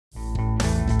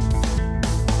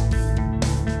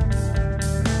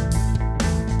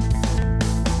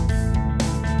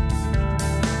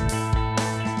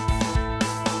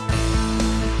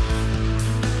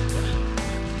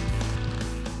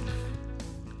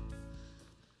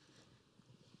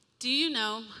Do you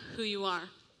know who you are?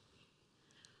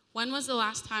 When was the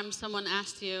last time someone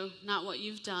asked you not what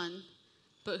you've done,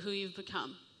 but who you've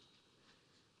become?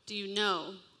 Do you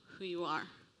know who you are?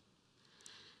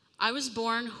 I was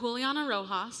born Juliana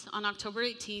Rojas on October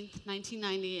 18th,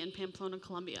 1990 in Pamplona,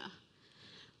 Colombia.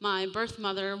 My birth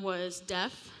mother was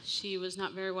deaf. She was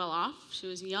not very well off. She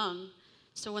was young.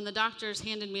 So when the doctors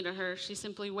handed me to her, she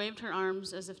simply waved her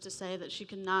arms as if to say that she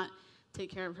could not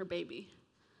take care of her baby.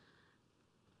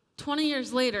 20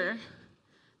 years later,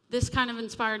 this kind of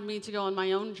inspired me to go on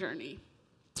my own journey.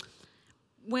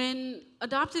 When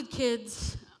adopted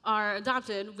kids are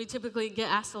adopted, we typically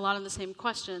get asked a lot of the same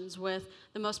questions, with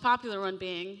the most popular one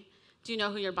being, do you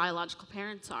know who your biological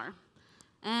parents are?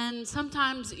 And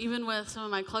sometimes, even with some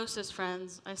of my closest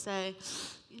friends, I say,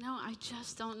 you know, I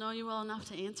just don't know you well enough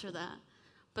to answer that.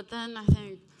 But then I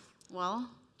think, well,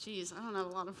 geez, I don't have a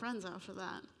lot of friends after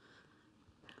that.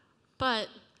 But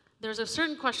there's a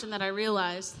certain question that I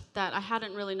realized that I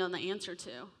hadn't really known the answer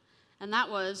to, and that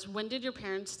was, when did your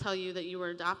parents tell you that you were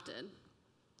adopted?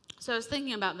 So I was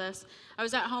thinking about this. I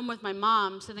was at home with my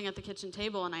mom sitting at the kitchen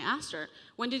table, and I asked her,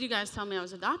 when did you guys tell me I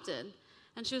was adopted?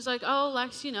 And she was like, oh,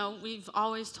 Lex, you know, we've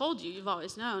always told you, you've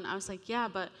always known. I was like, yeah,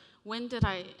 but when did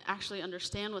I actually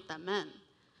understand what that meant?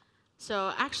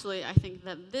 So actually, I think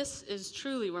that this is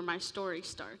truly where my story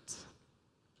starts.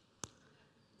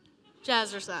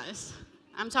 Jazzercise.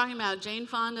 I'm talking about Jane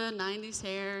Fonda, 90s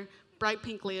hair, bright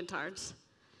pink leotards.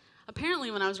 Apparently,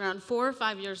 when I was around 4 or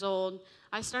 5 years old,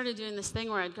 I started doing this thing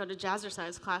where I'd go to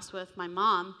jazzercise class with my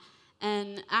mom,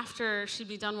 and after she'd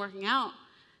be done working out,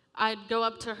 I'd go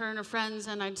up to her and her friends,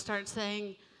 and I'd start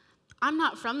saying, I'm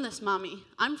not from this mommy.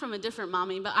 I'm from a different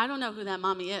mommy, but I don't know who that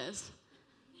mommy is.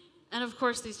 And of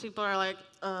course, these people are like,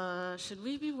 should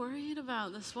we be worried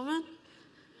about this woman?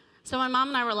 So my mom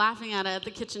and I were laughing at it at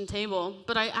the kitchen table,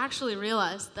 but I actually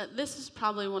realized that this is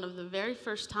probably one of the very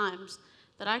first times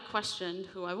that I questioned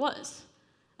who I was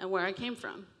and where I came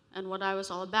from and what I was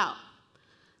all about.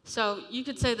 So you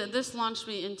could say that this launched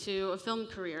me into a film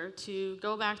career, to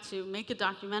go back to make a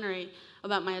documentary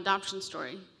about my adoption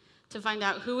story, to find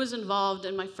out who was involved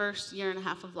in my first year and a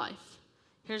half of life.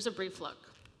 Here's a brief look.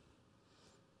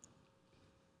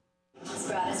 Just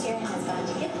brought us your hands on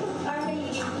to get our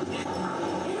baby.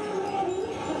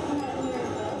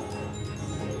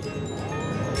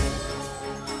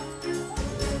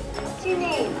 What's your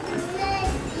name?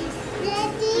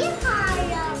 Lexi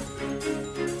Hiland.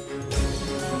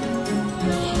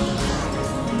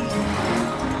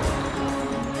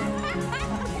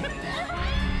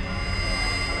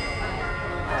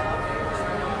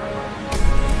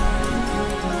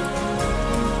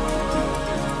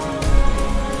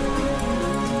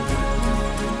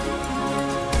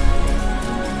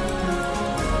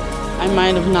 I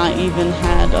might have not even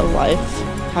had a life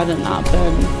had it not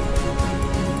been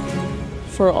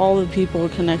for all the people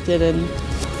connected in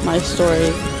my story.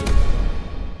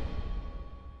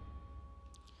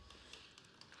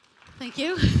 Thank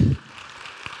you.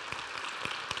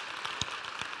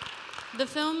 The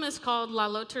film is called La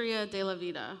Lotería de la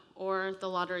Vida, or The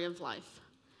Lottery of Life.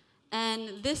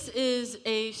 And this is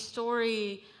a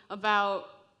story about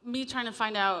me trying to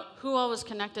find out who all was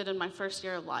connected in my first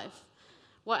year of life.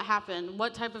 What happened?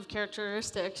 What type of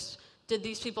characteristics did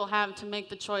these people have to make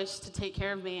the choice to take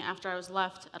care of me after I was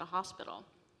left at a hospital?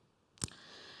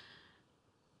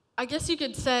 I guess you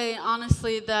could say,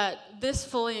 honestly, that this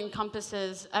fully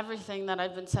encompasses everything that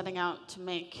I've been setting out to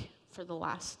make for the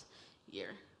last year.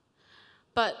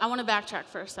 But I want to backtrack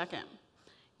for a second.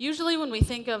 Usually when we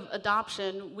think of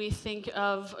adoption, we think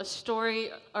of a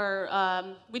story,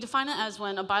 or we define it as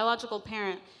when a biological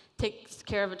parent takes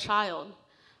care of a child.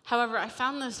 However, I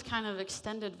found this kind of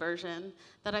extended version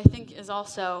that I think is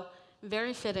also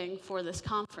very fitting for this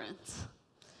conference.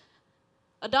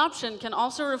 Adoption can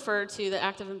also refer to the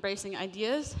act of embracing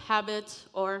ideas, habits,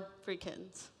 or free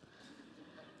kittens.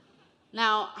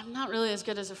 Now, I'm not really as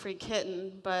good as a free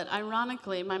kitten, but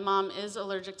ironically, my mom is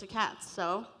allergic to cats,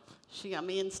 so she got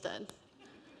me instead.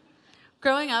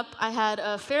 Growing up, I had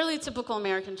a fairly typical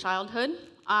American childhood.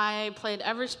 I played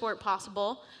every sport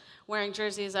possible, wearing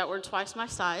jerseys that were twice my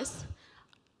size.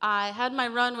 I had my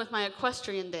run with my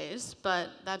equestrian days, but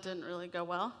that didn't really go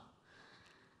well.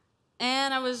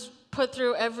 And I was put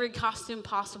through every costume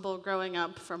possible growing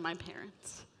up from my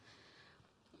parents.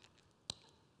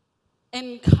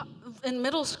 In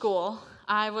middle school,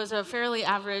 I was a fairly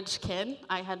average kid.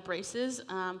 I had braces.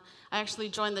 I actually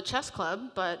joined the chess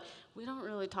club, but we don't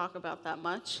really talk about that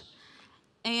much.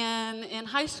 And in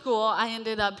high school, I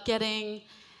ended up getting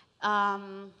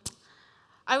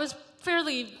I was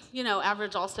fairly,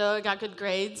 average also. I got good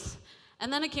grades.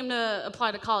 And then I came to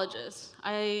apply to colleges.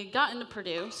 I got into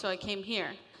Purdue, so I came here.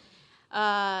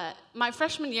 My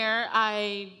freshman year,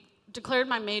 I declared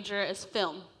my major as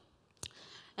film.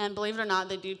 And believe it or not,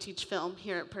 they do teach film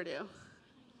here at Purdue.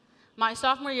 My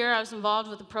sophomore year, I was involved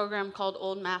with a program called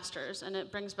Old Masters, and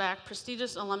it brings back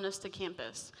prestigious alumnus to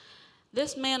campus.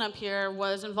 This man up here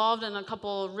was involved in a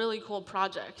couple really cool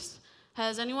projects.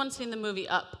 Has anyone seen the movie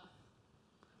Up?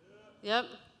 Yep.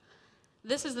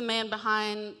 This is the man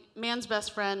behind Man's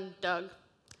Best Friend, Doug.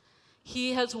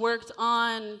 He has worked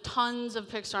on tons of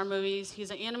Pixar movies.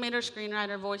 He's an animator,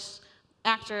 screenwriter, voice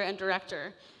actor, and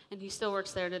director, and he still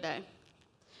works there today.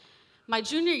 My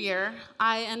junior year,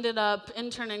 I ended up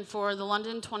interning for the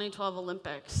London 2012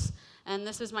 Olympics, and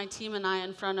this is my team and I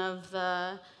in front of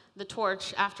the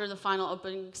torch after the final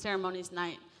opening ceremonies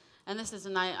night, and this is a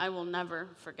night I will never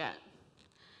forget.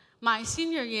 My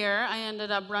senior year, I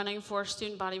ended up running for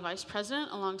student body vice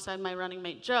president alongside my running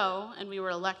mate Joe, and we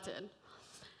were elected.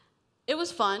 It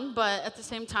was fun, but at the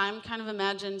same time, kind of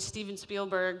imagine Steven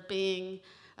Spielberg being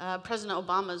President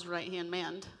Obama's right-hand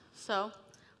man. But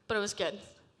it was good.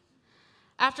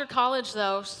 After college,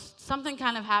 though, something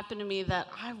kind of happened to me that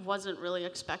I wasn't really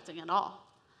expecting at all,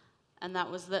 and that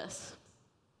was this.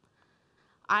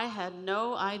 I had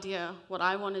no idea what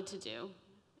I wanted to do,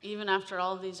 even after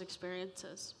all of these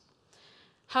experiences.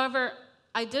 However,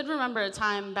 I did remember a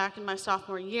time back in my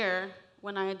sophomore year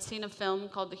when I had seen a film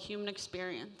called The Human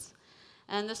Experience.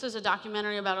 And this was a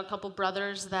documentary about a couple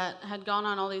brothers that had gone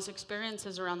on all these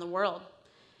experiences around the world.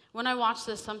 When I watched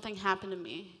this, something happened to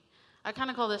me. I kind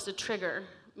of call this a trigger,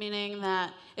 meaning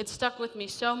that it stuck with me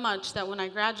so much that when I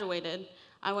graduated,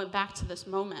 I went back to this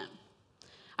moment.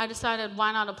 I decided,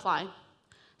 why not apply?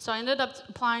 So I ended up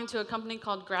applying to a company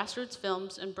called Grassroots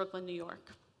Films in Brooklyn, New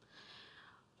York.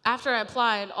 After I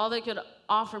applied, all they could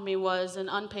offer me was an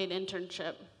unpaid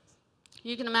internship.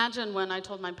 You can imagine when I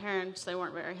told my parents, they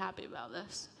weren't very happy about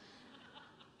this.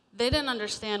 They didn't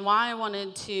understand why I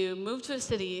wanted to move to a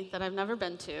city that I've never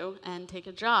been to and take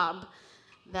a job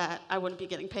that I wouldn't be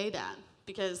getting paid at.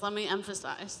 Because let me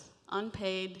emphasize,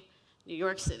 unpaid New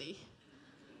York City.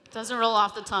 It doesn't roll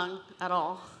off the tongue at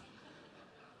all.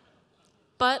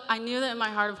 But I knew that in my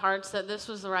heart of hearts that this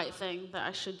was the right thing, that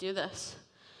I should do this.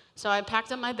 So I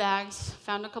packed up my bags,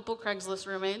 found a couple Craigslist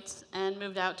roommates, and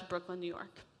moved out to Brooklyn, New York.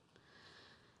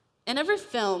 In every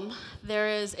film, there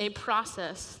is a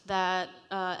process that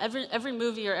every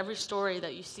movie or every story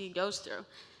that you see goes through.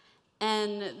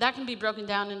 And that can be broken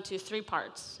down into 3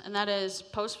 parts, and that is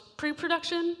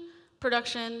pre-production,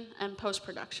 production, and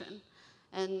post-production.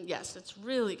 And yes, it's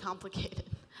really complicated.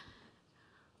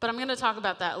 But I'm going to talk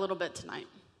about that a little bit tonight.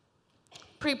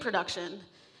 Pre-production.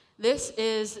 This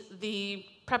is the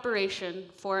preparation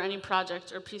for any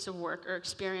project or piece of work or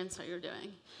experience that you're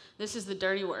doing. This is the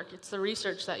dirty work. It's the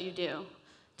research that you do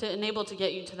to enable to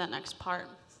get you to that next part.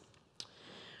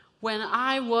 When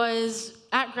I was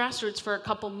at Grassroots for a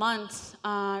couple months,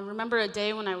 I remember a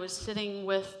day when I was sitting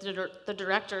with the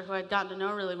director who I'd gotten to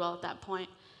know really well at that point,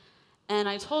 and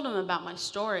I told him about my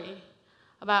story,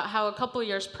 about how a couple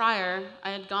years prior,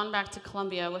 I had gone back to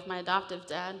Colombia with my adoptive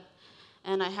dad,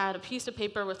 and I had a piece of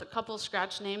paper with a couple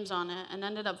scratched names on it, and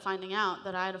ended up finding out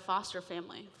that I had a foster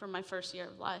family for my first year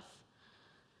of life.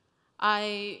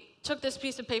 I took this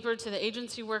piece of paper to the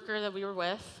agency worker that we were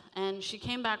with, and she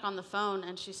came back on the phone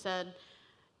and she said,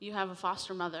 "You have a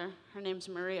foster mother. Her name's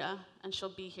Maria, and she'll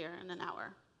be here in an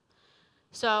hour."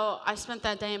 So I spent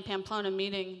that day in Pamplona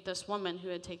meeting this woman who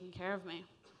had taken care of me.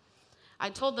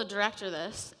 I told the director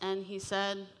this, and he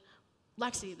said,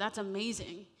 "Lexi, that's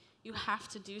amazing. You have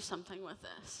to do something with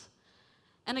this."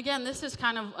 And again, this is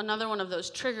kind of another one of those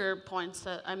trigger points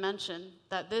that I mentioned,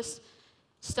 that this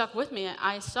stuck with me.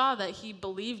 I saw that he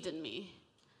believed in me.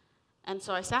 And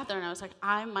so I sat there and I was like,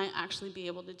 I might actually be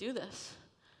able to do this.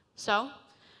 So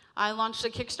I launched a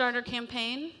Kickstarter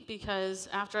campaign because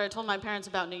after I told my parents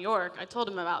about New York, I told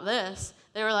them about this.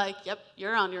 They were like, yep,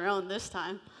 you're on your own this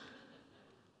time.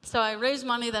 So I raised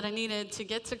money that I needed to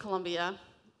get to Colombia,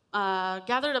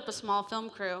 gathered up a small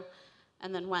film crew,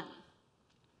 and then went.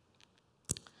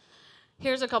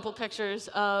 Here's a couple pictures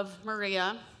of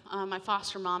Maria, my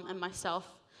foster mom, and myself.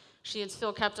 She had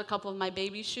still kept a couple of my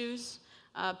baby shoes,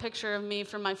 a picture of me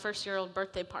from my first-year-old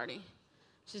birthday party.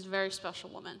 She's a very special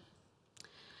woman.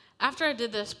 After I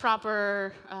did this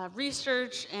proper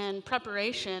research and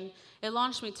preparation, it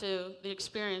launched me to the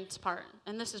experience part,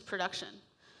 and this is production.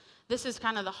 This is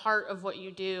kind of the heart of what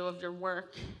you do, of your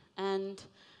work, and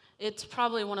it's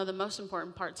probably one of the most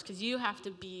important parts because you have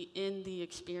to be in the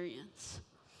experience.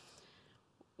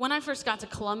 When I first got to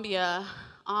Colombia,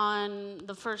 on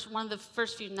one of the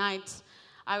first few nights,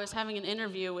 I was having an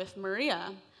interview with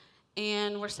Maria,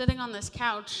 And we're sitting on this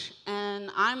couch,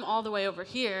 and I'm all the way over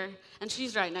here, and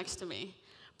she's right next to me.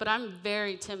 But I'm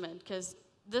very timid, because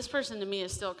this person to me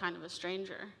is still kind of a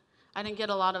stranger. I didn't get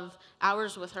a lot of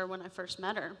hours with her when I first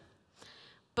met her.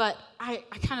 But I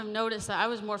kind of noticed that I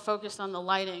was more focused on the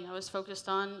lighting. I was focused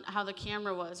on how the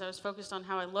camera was. I was focused on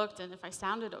how I looked and if I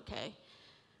sounded okay.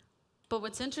 But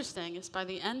what's interesting is by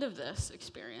the end of this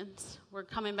experience, we're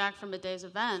coming back from a day's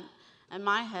event, and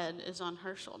my head is on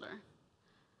her shoulder.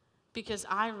 Because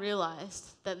I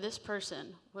realized that this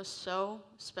person was so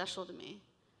special to me,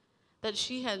 that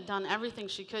she had done everything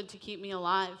she could to keep me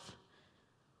alive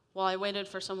while I waited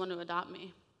for someone to adopt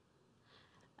me.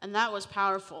 And that was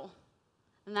powerful,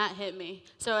 and that hit me.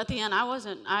 So at the end,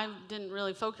 I didn't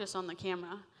really focus on the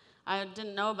camera. I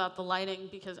didn't know about the lighting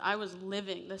because I was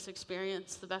living this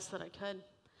experience the best that I could.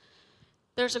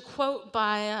 There's a quote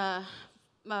by a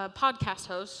podcast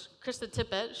host, Krista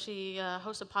Tippett. She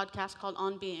hosts a podcast called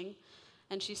On Being,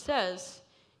 and she says,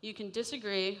 you can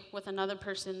disagree with another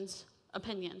person's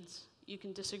opinions. You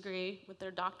can disagree with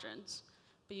their doctrines,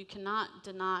 but you cannot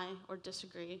deny or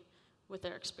disagree with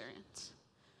their experience.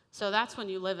 So that's when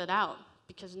you live it out,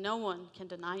 because no one can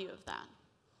deny you of that.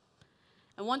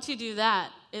 And once you do that,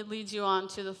 it leads you on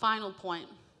to the final point.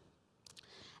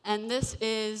 And this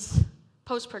is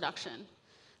post-production.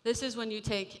 This is when you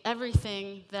take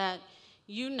everything that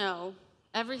you know,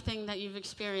 everything that you've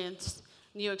experienced,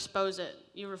 and you expose it,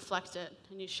 you reflect it,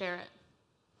 and you share it.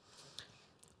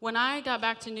 When I got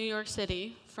back to New York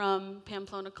City from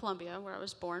Pamplona, Colombia, where I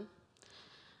was born,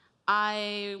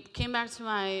 I came back to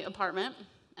my apartment,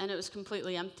 and it was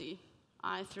completely empty.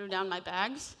 I threw down my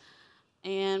bags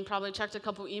and probably checked a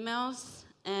couple emails,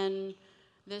 and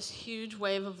this huge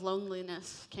wave of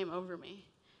loneliness came over me.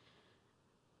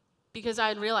 Because I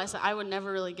had realized that I would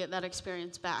never really get that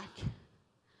experience back.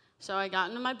 So I got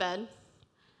into my bed,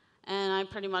 and I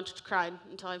pretty much cried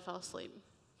until I fell asleep.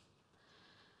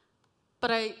 But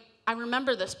I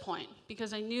remember this point,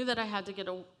 because I knew that I had to get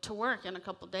to work in a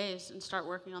couple days and start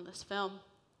working on this film.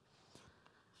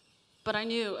 But I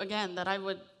knew, again, that I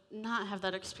would not have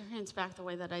that experience back the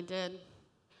way that I did.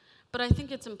 But I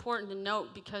think it's important to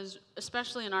note, because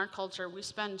especially in our culture, we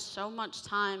spend so much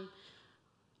time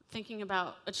thinking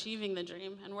about achieving the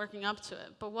dream and working up to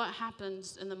it. But what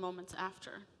happens in the moments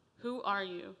after? Who are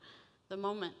you the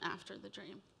moment after the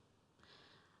dream?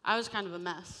 I was kind of a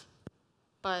mess.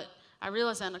 But I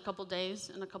realized that in a couple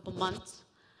days, in a couple months,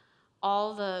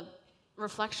 all the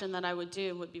reflection that I would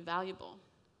do would be valuable.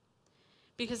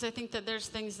 Because I think that there's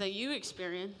things that you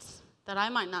experience that I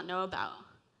might not know about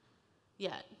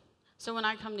yet. So when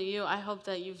I come to you, I hope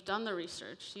that you've done the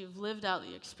research, you've lived out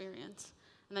the experience,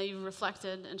 and that you've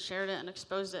reflected and shared it and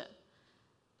exposed it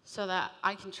so that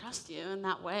I can trust you in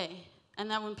that way. And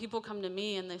that when people come to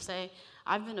me and they say,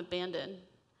 I've been abandoned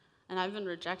and I've been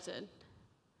rejected,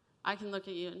 I can look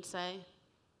at you and say,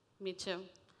 me too.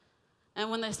 And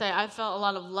when they say, I felt a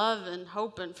lot of love and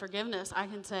hope and forgiveness, I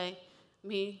can say,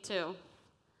 me too.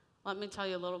 Let me tell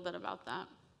you a little bit about that.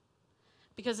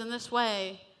 Because in this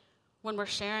way, when we're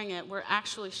sharing it, we're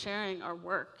actually sharing our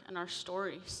work and our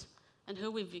stories and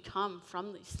who we've become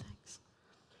from these things.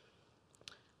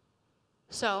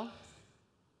 So,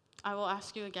 I will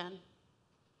ask you again,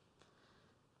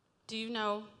 do you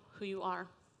know who you are?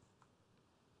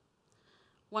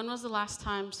 When was the last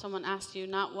time someone asked you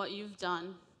not what you've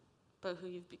done, but who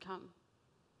you've become?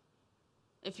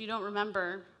 If you don't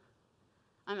remember,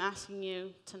 I'm asking you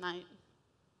tonight.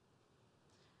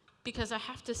 Because I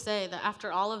have to say that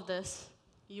after all of this,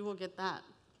 you will get that.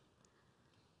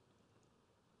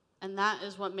 And that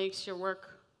is what makes your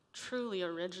work truly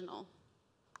original.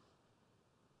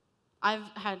 I've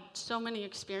had so many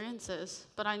experiences,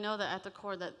 but I know that at the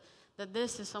core that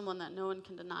this is someone that no one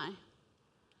can deny.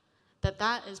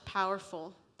 That is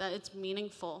powerful, that it's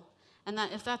meaningful, and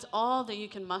that if that's all that you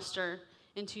can muster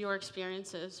into your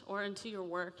experiences or into your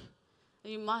work,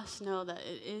 you must know that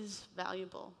it is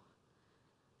valuable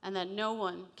and that no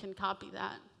one can copy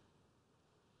that.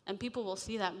 And people will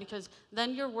see that, because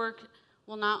then your work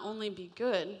will not only be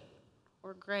good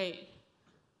or great,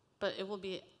 but it will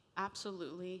be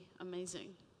absolutely amazing.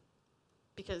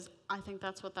 Because I think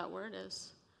that's what that word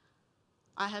is.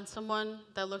 I had someone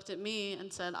that looked at me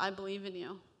and said, I believe in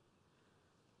you.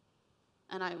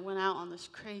 And I went out on this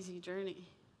crazy journey.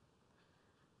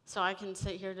 So I can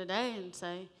sit here today and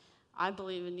say, I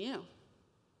believe in you.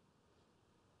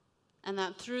 And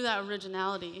that through that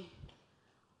originality,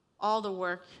 all the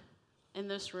work in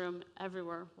this room,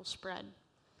 everywhere, will spread.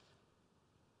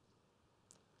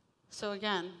 So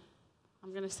again,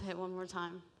 I'm going to say it one more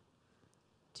time.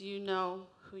 Do you know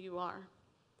who you are?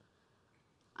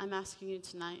 I'm asking you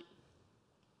tonight.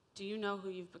 Do you know who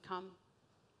you've become?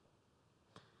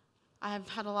 I have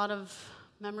had a lot of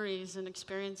memories and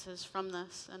experiences from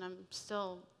this, and I'm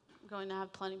still going to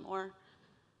have plenty more.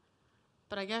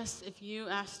 But I guess if you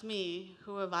asked me,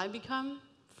 who have I become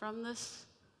from this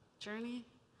journey?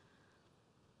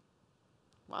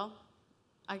 Well,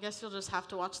 I guess you'll just have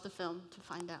to watch the film to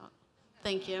find out.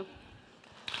 Thank you.